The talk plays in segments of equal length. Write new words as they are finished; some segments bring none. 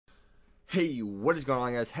Hey, what is going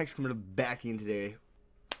on, guys? Hex coming back in today.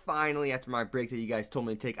 Finally, after my break that you guys told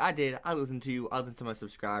me to take, I did. I listened to you. I listened to my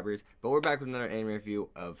subscribers. But we're back with another anime review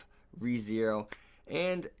of ReZero.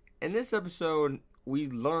 And in this episode, we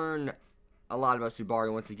learn a lot about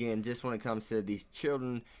Subaru once again, just when it comes to these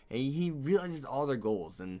children. And he realizes all their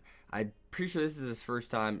goals. And I'm pretty sure this is his first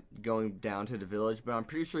time going down to the village. But I'm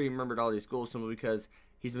pretty sure he remembered all these goals simply because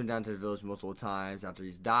he's been down to the village multiple times after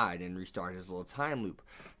he's died and restarted his little time loop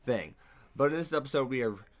thing. But in this episode, we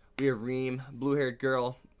have Reem, blue-haired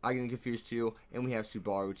girl. I get confused too, and we have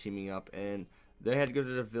Subaru teaming up, and they had to go to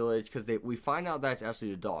the village because we find out that's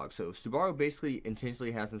actually the dog. So Subaru basically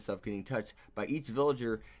intentionally has himself getting touched by each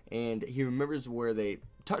villager, and he remembers where they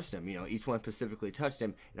touched him. You know, each one specifically touched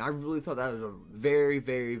him, and I really thought that was a very,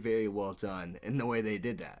 very, very well done in the way they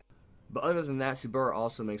did that. But other than that, Subaru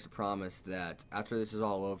also makes a promise that after this is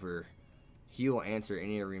all over, he will answer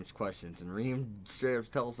any of Reem's questions, and Reem straight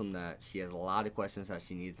up tells him that she has a lot of questions that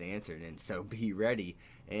she needs answered, and so be ready.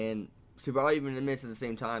 And Subaru even admits at the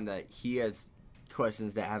same time that he has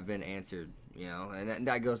questions that have been answered, you know, and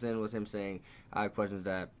that goes in with him saying, I have questions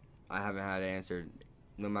that I haven't had answered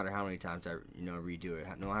no matter how many times I, redo it,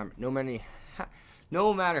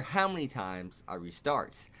 no matter how many times I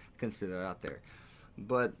restart. Consider that out there.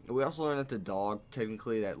 But we also learned that the dog,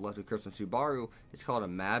 technically, that left a curse on Subaru, is called a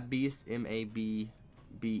Mabbeast, M-A-B-B-E-A-S-T,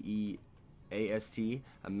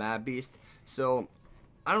 a Mabbeast. So,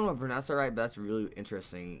 I don't know if I pronounced that right, but that's a really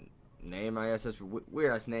interesting name, I guess. That's a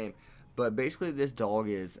weird-ass name. But basically, this dog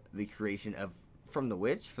is the creation from the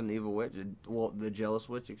evil witch, well, the jealous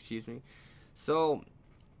witch, excuse me. So,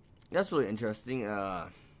 that's really interesting. I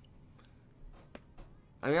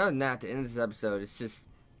mean, other than that, at the end of this episode, it's just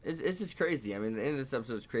crazy. I mean, the end of this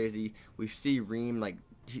episode is crazy. We see Reem, like,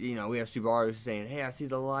 we have Subaru saying, hey, I see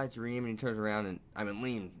the lights, Reem, and he turns around, and, I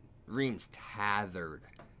mean, Reem's tethered.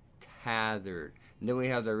 And then we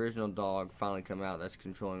have the original dog finally come out that's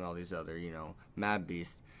controlling all these other,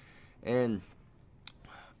 Mabbeasts. And,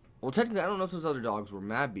 well, technically, I don't know if those other dogs were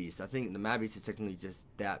Mabbeasts. I think the Mabbeast is technically just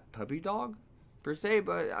that puppy dog, per se,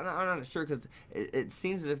 but I'm not sure, because it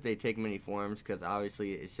seems as if they take many forms, because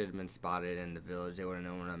obviously it should have been spotted in the village. They would have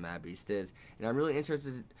known what a Mabbeast is, and I'm really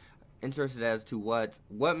interested as to what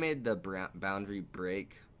made the boundary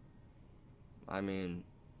break. I mean,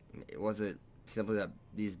 was it simply that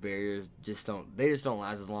these barriers just don't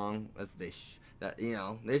last as long as they they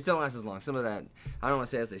just don't last as long. Some of that, I don't want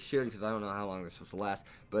to say as they should, because I don't know how long they're supposed to last,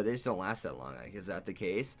 but they just don't last that long. Like, is that the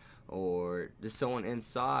case, or does someone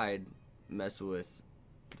inside mess with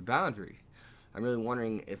the boundary? I'm really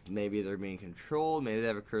wondering if maybe they're being controlled. Maybe they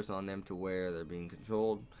have a curse on them to where they're being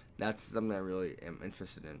controlled. That's something I really am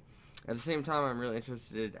interested in. At the same time, I'm really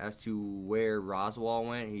interested as to where Roswell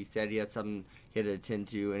went. He said he had something he had to attend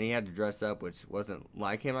to, and he had to dress up, which wasn't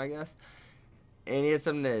like him, I guess. And he had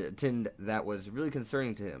something to attend that was really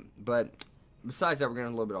concerning to him. But besides that, we're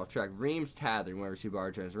getting a little bit off track. Reem's tethered whenever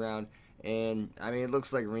Subaru turns around. And, I mean, it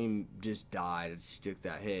looks like Reem just died. She took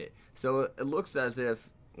that hit. So, it looks as if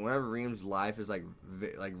whenever Reem's life is, like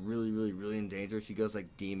really, really, really in danger, she goes,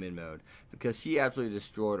 like, demon mode. Because she absolutely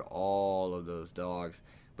destroyed all of those dogs.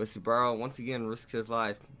 But Subaru, once again, risks his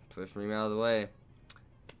life. Pushed Reem out of the way.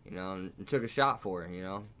 And took a shot for her,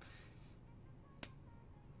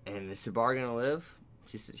 And is Subaru going to live?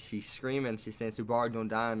 She's screaming. She's saying, Subaru, don't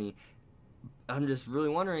die on me. I'm just really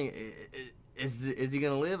wondering, Is he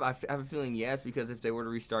going to live? I have a feeling yes, because if they were to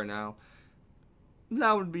restart now,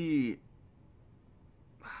 that would be...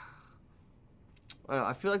 I don't know,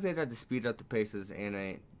 I feel like they'd have to speed up the paces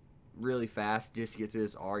and really fast just to get to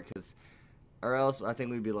this arc, or else I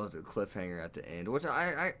think we'd be left with a cliffhanger at the end, which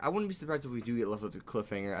I wouldn't be surprised if we do get left with a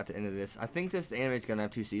cliffhanger at the end of this. I think this anime is going to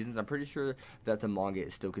have 2 seasons. I'm pretty sure that the manga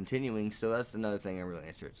is still continuing, so that's another thing I'm really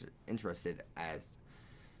interested as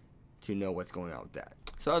to know what's going on with that.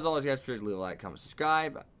 So as always, guys, please leave a like, comment,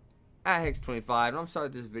 subscribe at Hex25. And I'm sorry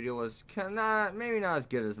this video was maybe not as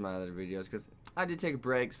good as my other videos, because I did take a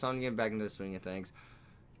break, so I'm getting back into the swing of things.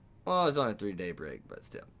 Well, it's only a 3-day break, but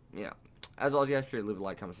still, As always, guys, please leave a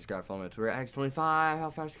like, comment, subscribe, follow me on Twitter at Hex25. How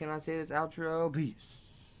fast can I say this outro? Peace.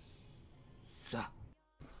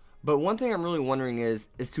 But one thing I'm really wondering is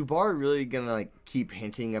Subaru really gonna, like, keep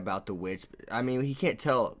hinting about the witch? I mean, he can't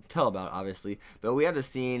tell about it, obviously, but we had a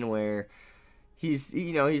scene where he's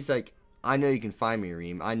like, I know you can find me,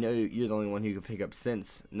 Reem. I know you're the only one who can pick up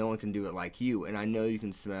scents. No one can do it like you, and I know you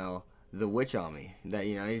can smell the witch on me. That,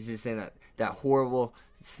 he's just saying that horrible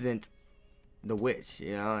scent, the witch,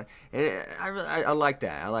 and I like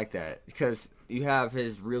that. I like that, because you have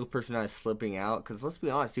his real personality slipping out, because let's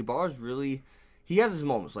be honest, Subaru's really... he has his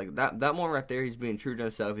moments like that moment right there. He's being true to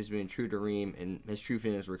himself. He's being true to Reem, and his true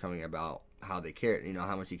feelings were coming about how they cared. You know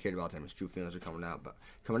how much he cared about them. His true feelings were coming out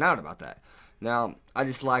about that. Now I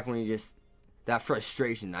just like when he just that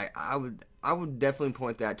frustration. I would definitely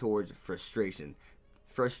point that towards frustration.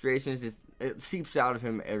 Frustration is just it seeps out of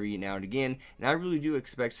him every now and again, and I really do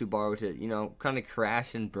expect Subaru to kind of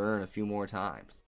crash and burn a few more times.